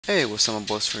Hey, what's up my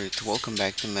boss for it? Welcome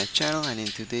back to my channel, and in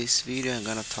today's video I'm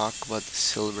gonna talk about the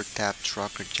Silvertab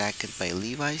trucker jacket by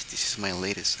Levi's. This is my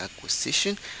latest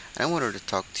acquisition and I wanted to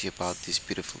talk to you about this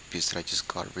beautiful piece that I just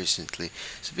got recently.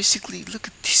 So basically look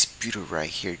at this beauty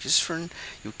right here. Just from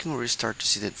you can already start to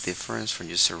see the difference from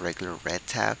just a regular red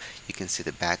tab. You can see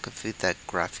the back of it, that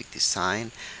graphic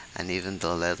design, and even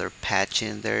the leather patch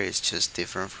in there is just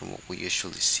different from what we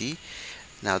usually see.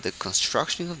 Now the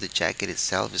construction of the jacket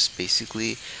itself is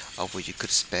basically of what you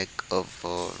could expect of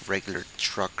a regular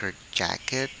trucker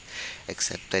jacket,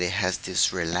 except that it has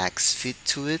this relaxed fit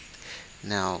to it.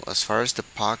 Now as far as the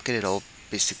pocket, it all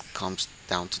basically comes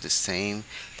down to the same.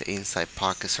 The inside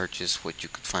pockets are just what you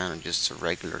could find on just a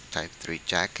regular type 3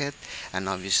 jacket, and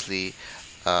obviously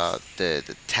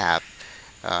the tab,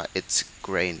 it's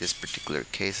gray in this particular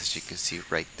case, as you can see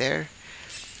right there.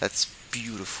 That's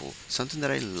beautiful. Something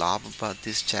that I love about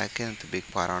this jacket, to be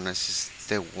quite honest, is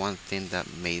the one thing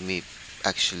that made me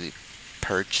actually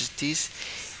purchase this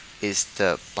is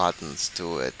the buttons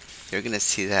to it. You're gonna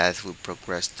see that as we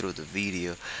progress through the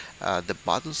video. The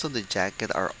buttons of the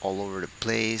jacket are all over the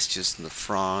place, just in the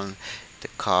front, the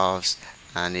cuffs,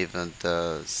 and even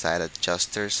the side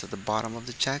adjusters at the bottom of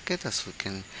the jacket, as we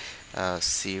can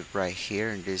see right here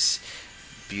in this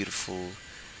beautiful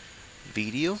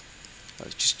video.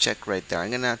 Just check right there.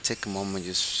 I'm gonna take a moment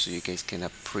just so you guys can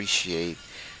appreciate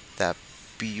that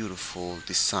beautiful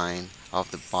design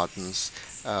of the buttons.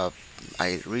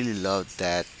 I really love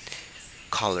that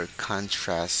color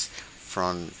contrast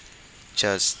from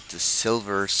just the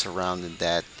silver surrounding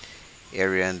that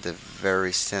area in the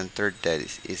very center that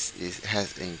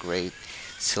has engraved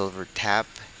silver tab,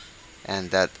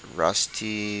 and that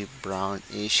rusty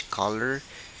brownish color.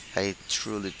 I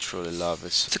truly love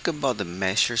it. So talk about the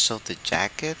measures of the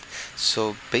jacket.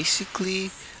 So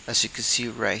basically, as you can see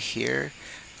right here,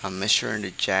 I'm measuring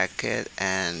the jacket,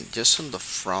 and just on the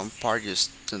front part,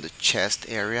 just on the chest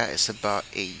area, it's about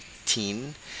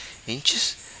 18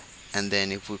 inches. And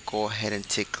then if we go ahead and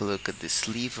take a look at the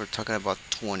sleeve, we're talking about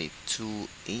 22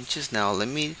 inches. Now let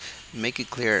me make it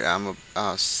clear, I'm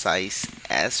a size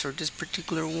S for this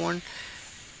particular one,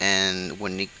 and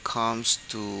when it comes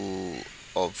to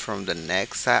from the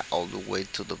neck side all the way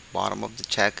to the bottom of the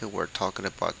jacket, we're talking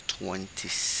about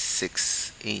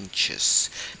 26 inches.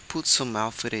 Put some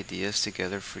outfit ideas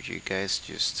together for you guys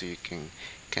just so you can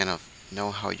kind of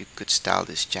know how you could style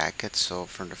this jacket. So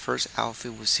from the first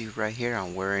outfit we see right here,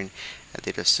 I'm wearing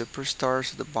Adidas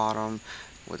Superstars at the bottom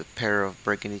with a pair of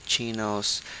burgundy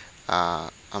chinos.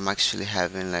 I'm actually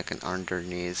having like an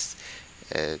underneath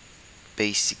uh,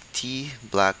 basic tee,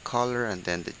 black color, and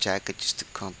then the jacket just to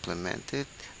complement it.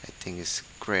 I think it's a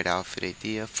great outfit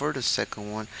idea. For the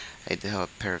second one, I do have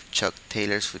a pair of Chuck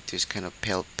Taylors with this kind of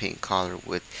pale pink color,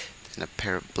 with then a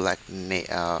pair of a black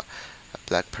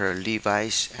pair of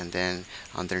Levi's, and then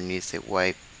underneath a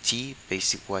white tee,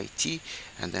 basic white tee,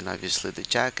 and then obviously the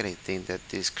jacket. I think that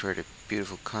this created a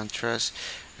beautiful contrast.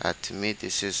 To me,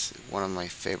 this is one of my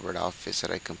favorite outfits that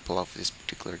I can pull off this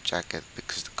particular jacket,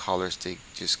 because the colors, they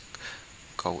just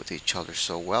go with each other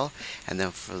so well. And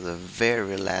then for the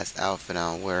very last outfit,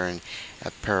 I'm wearing a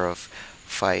pair of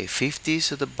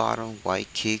 550s at the bottom,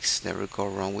 white kicks, never go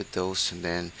wrong with those, and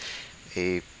then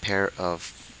a pair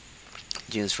of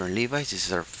jeans from Levi's.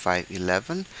 These are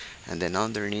 511, and then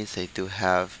underneath I do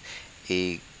have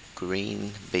a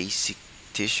green basic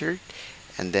t-shirt,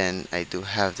 and then I do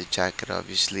have the jacket.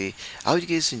 Obviously, I hope you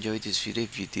guys enjoyed this video.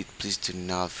 If you did, please do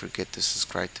not forget to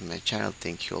subscribe to my channel.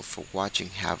 Thank you all for watching.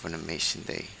 Have an amazing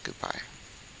day. Goodbye.